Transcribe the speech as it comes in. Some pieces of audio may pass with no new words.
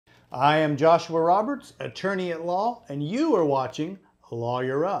I am Joshua Roberts, attorney at law, and you are watching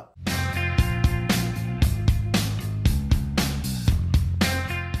Lawyer Up.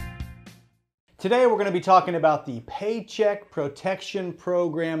 Today we're going to be talking about the Paycheck Protection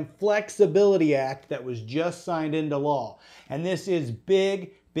Program Flexibility Act that was just signed into law. And this is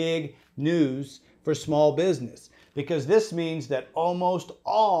big news for small business, because this means that almost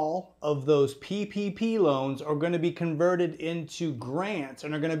all of those PPP loans are going to be converted into grants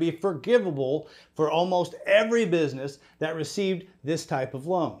and are going to be forgivable for almost every business that received this type of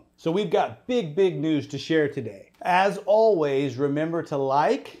loan. So we've got big news to share today. As always, remember to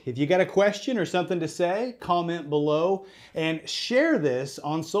like. If you got a question or something to say, comment below and share this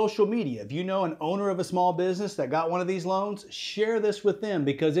on social media. If you know an owner of a small business that got one of these loans, share this with them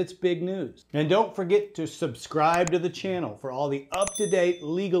because it's big news. And don't forget to subscribe to the channel for all the up-to-date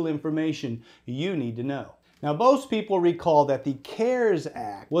legal information you need to know. Now, most people recall that the CARES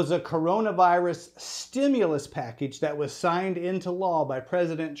Act was a coronavirus stimulus package that was signed into law by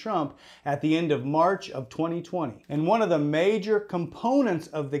President Trump at the end of March of 2020. And one of the major components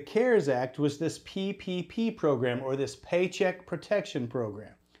of the CARES Act was this PPP program, or this Paycheck Protection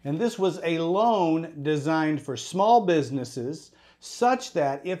Program. And this was a loan designed for small businesses such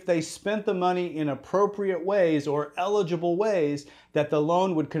that if they spent the money in appropriate ways or eligible ways, that the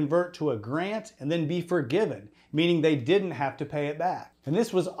loan would convert to a grant and then be forgiven, meaning they didn't have to pay it back. And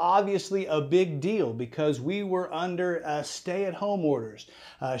this was obviously a big deal because we were under stay-at-home orders,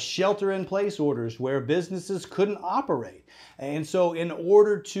 shelter-in-place orders where businesses couldn't operate. And so in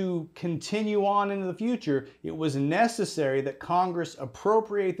order to continue on into the future, it was necessary that Congress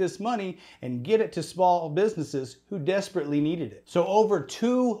appropriate this money and get it to small businesses who desperately needed it. So over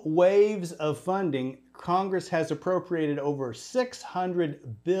 2 waves of funding, Congress has appropriated over $600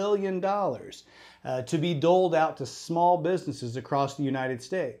 billion to be doled out to small businesses across the United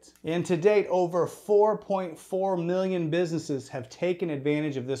States. And to date, over 4.4 million businesses have taken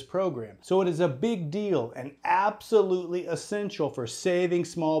advantage of this program. So it is a big deal and absolutely essential for saving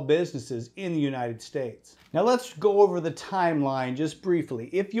small businesses in the United States. Now let's go over the timeline just briefly.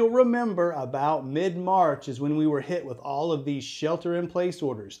 If you'll remember, about mid-March is when we were hit with all of these shelter-in-place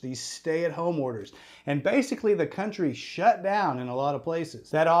orders, these stay-at-home orders, and basically the country shut down in a lot of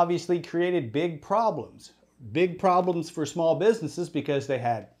places. That obviously created big problems. Big problems for small businesses because they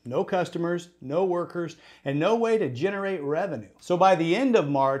had no customers, no workers, and no way to generate revenue. So by the end of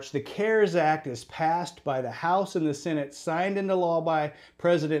March, the CARES Act is passed by the House and the Senate, signed into law by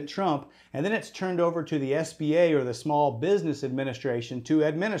President Trump, and then it's turned over to the SBA, or the Small Business Administration, to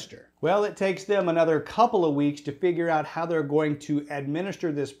administer. Well, it takes them another couple of weeks to figure out how they're going to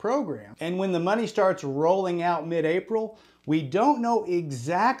administer this program. And when the money starts rolling out mid-April, we don't know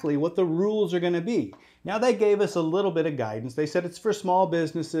exactly what the rules are going to be. Now, they gave us a little bit of guidance. They said it's for small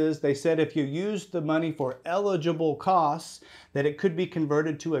businesses. They said if you use the money for eligible costs, that it could be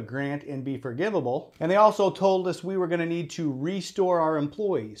converted to a grant and be forgivable. And they also told us we were going to need to restore our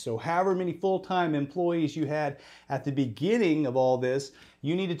employees. So however many full-time employees you had at the beginning of all this,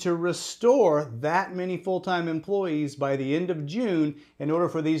 you needed to restore that many full-time employees by the end of June in order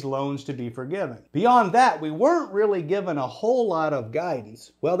for these loans to be forgiven. Beyond that, we weren't really given a whole lot of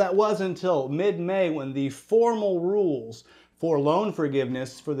guidance. Well, that was until mid-May when the formal rules for loan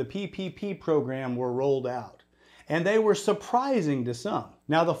forgiveness for the PPP program were rolled out. And they were surprising to some.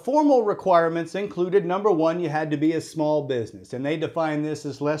 Now, the formal requirements included, number one, you had to be a small business, and they defined this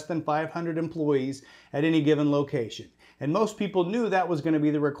as less than 500 employees at any given location. And most people knew that was going to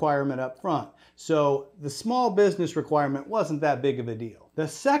be the requirement up front. So the small business requirement wasn't that big of a deal. The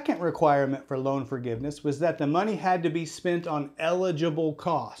second requirement for loan forgiveness was that the money had to be spent on eligible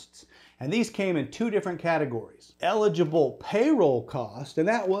costs. And these came in 2 different categories. Eligible payroll cost, and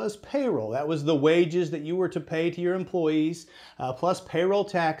that was payroll. That was the wages that you were to pay to your employees, plus payroll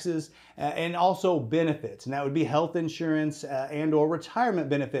taxes, and also benefits. And that would be health insurance and or retirement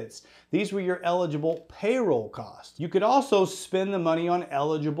benefits. These were your eligible payroll costs. You could also spend the money on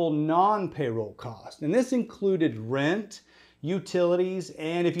eligible non-payroll costs. And this included rent, utilities,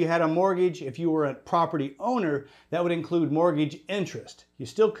 and if you had a mortgage, if you were a property owner, that would include mortgage interest. You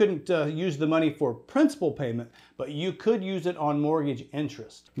still couldn't use the money for principal payment, but you could use it on mortgage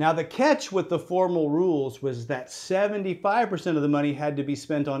interest. Now, the catch with the formal rules was that 75% of the money had to be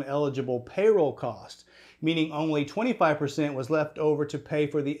spent on eligible payroll costs, meaning only 25% was left over to pay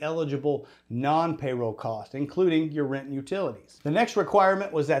for the eligible non-payroll cost, including your rent and utilities. The next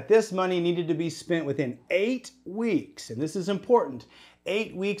requirement was that this money needed to be spent within 8 weeks, and this is important,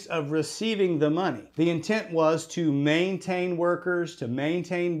 8 weeks of receiving the money. The intent was to maintain workers, to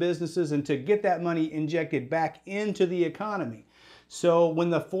maintain businesses, and to get that money injected back into the economy. So when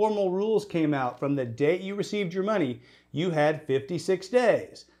the formal rules came out, from the date you received your money, you had 56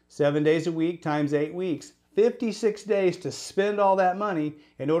 days, 7 days a week times 8 weeks, 56 days to spend all that money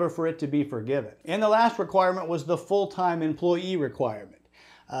in order for it to be forgiven. And the last requirement was the full-time employee requirement.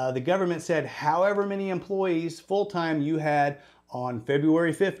 The government said however many employees full-time you had on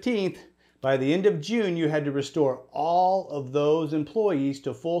February 15th, by the end of June, you had to restore all of those employees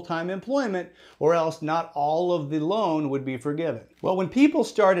to full-time employment, or else not all of the loan would be forgiven. Well, when people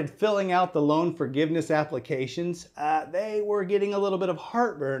started filling out the loan forgiveness applications, they were getting a little bit of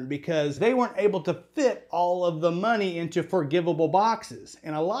heartburn because they weren't able to fit all of the money into forgivable boxes.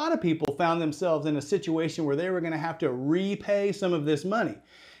 And a lot of people found themselves in a situation where they were going to have to repay some of this money.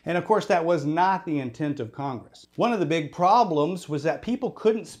 And of course, that was not the intent of Congress. One of the big problems was that people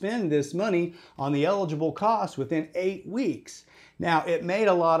couldn't spend this money on the eligible costs within 8 weeks. Now, it made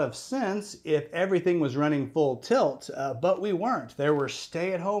a lot of sense if everything was running full tilt, but we weren't. There were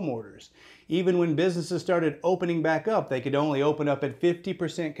stay-at-home orders. Even when businesses started opening back up, they could only open up at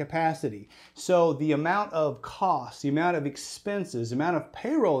 50% capacity. So the amount of costs, the amount of expenses, the amount of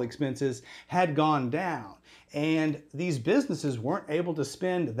payroll expenses had gone down. And these businesses weren't able to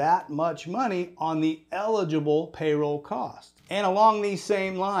spend that much money on the eligible payroll costs. And along these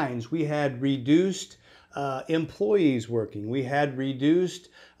same lines, we had reduced employees working. We had reduced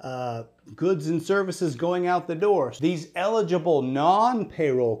goods and services going out the door. These eligible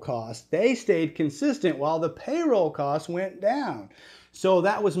non-payroll costs, they stayed consistent while the payroll costs went down. So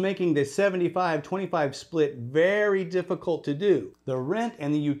that was making the 75-25 split very difficult to do. The rent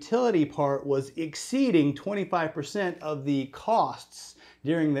and the utility part was exceeding 25% of the costs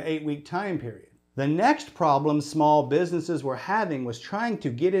during the 8-week time period. The next problem small businesses were having was trying to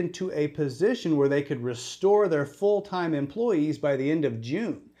get into a position where they could restore their full-time employees by the end of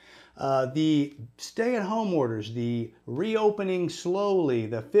June. The stay-at-home orders, the reopening slowly,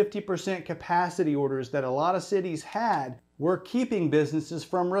 the 50% capacity orders that a lot of cities had were keeping businesses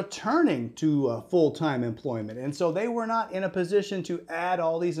from returning to full-time employment. And so they were not in a position to add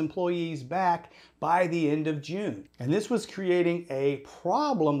all these employees back by the end of June. And this was creating a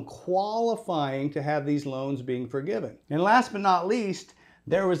problem qualifying to have these loans being forgiven. And last but not least,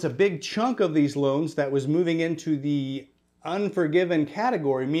 there was a big chunk of these loans that was moving into the unforgiven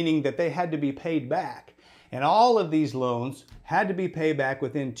category, meaning that they had to be paid back. And all of these loans had to be paid back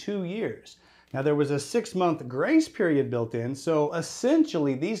within 2 years. Now, there was a 6-month grace period built in, so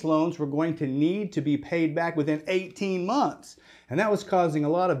essentially these loans were going to need to be paid back within 18 months. And that was causing a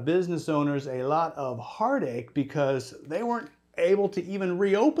lot of business owners a lot of heartache because they weren't able to even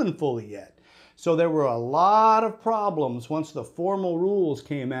reopen fully yet. So there were a lot of problems once the formal rules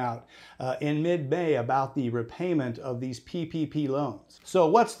came out in mid-May about the repayment of these PPP loans. So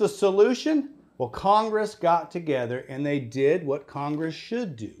what's the solution? Well, Congress got together and they did what Congress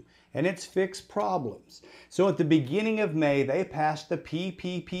should do, and it's fix problems. So at the beginning of May, they passed the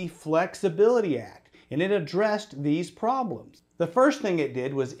PPP Flexibility Act, and it addressed these problems. The first thing it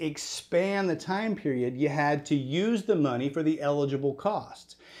did was expand the time period you had to use the money for the eligible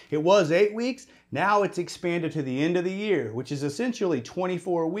costs. It was 8 weeks, now it's expanded to the end of the year, which is essentially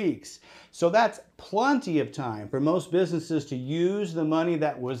 24 weeks. So that's plenty of time for most businesses to use the money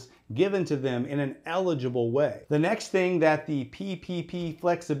that was given to them in an eligible way. The next thing that the PPP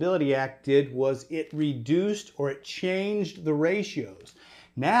Flexibility Act did was it reduced or it changed the ratios.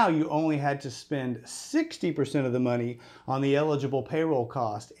 Now you only had to spend 60% of the money on the eligible payroll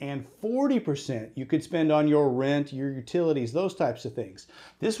cost, and 40% you could spend on your rent, your utilities, those types of things.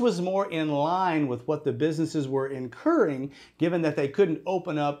 This was more in line with what the businesses were incurring, given that they couldn't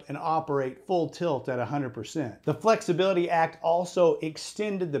open up and operate full tilt at 100%. The Flexibility Act also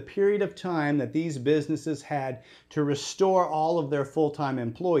extended the period of time that these businesses had to restore all of their full-time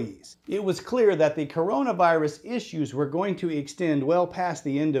employees. It was clear that the coronavirus issues were going to extend well past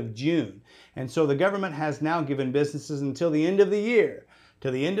the end of June. And so the government has now given businesses until the end of the year,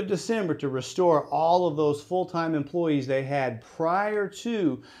 to the end of December, to restore all of those full-time employees they had prior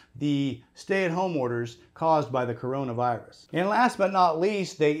to the stay-at-home orders caused by the coronavirus. And last but not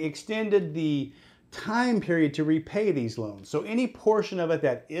least, they extended the time period to repay these loans. So any portion of it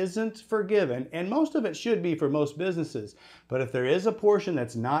that isn't forgiven, and most of it should be for most businesses, but if there is a portion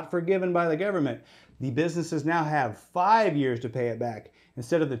that's not forgiven by the government, the businesses now have 5 years to pay it back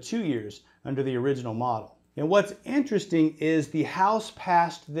instead of the 2 years under the original model. And what's interesting is the House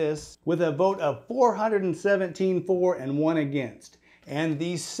passed this with a vote of 417 for and 1 against. And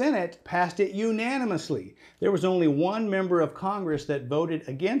the Senate passed it unanimously. There was only one member of Congress that voted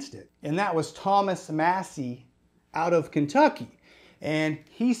against it, and that was Thomas Massie out of Kentucky. And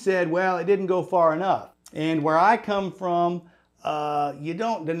he said, well, it didn't go far enough. And where I come from, you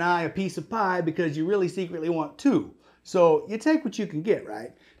don't deny a piece of pie because you really secretly want two. So you take what you can get,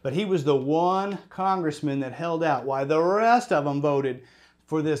 right? But he was the one congressman that held out while the rest of them voted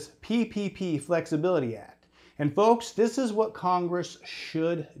for this PPP Flexibility Act. And folks, this is what Congress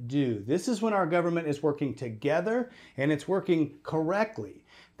should do. This is when our government is working together and it's working correctly.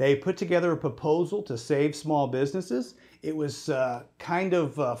 They put together a proposal to save small businesses. It was kind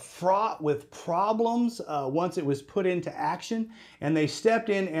of fraught with problems once it was put into action, and they stepped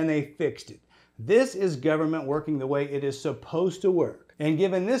in and they fixed it. This is government working the way it is supposed to work. And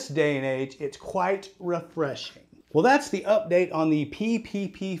given this day and age, it's quite refreshing. Well, that's the update on the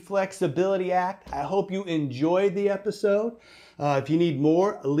PPP Flexibility Act. I hope you enjoyed the episode. If you need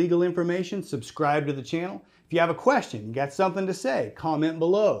more legal information, subscribe to the channel. If you have a question, you got something to say, comment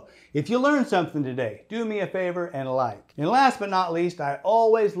below. If you learned something today, do me a favor and like. And last but not least, I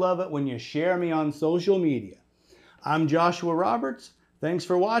always love it when you share me on social media. I'm Joshua Roberts. Thanks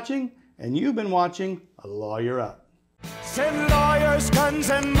for watching, and you've been watching A Lawyer Up. Send lawyers, guns,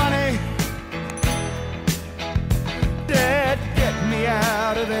 and money.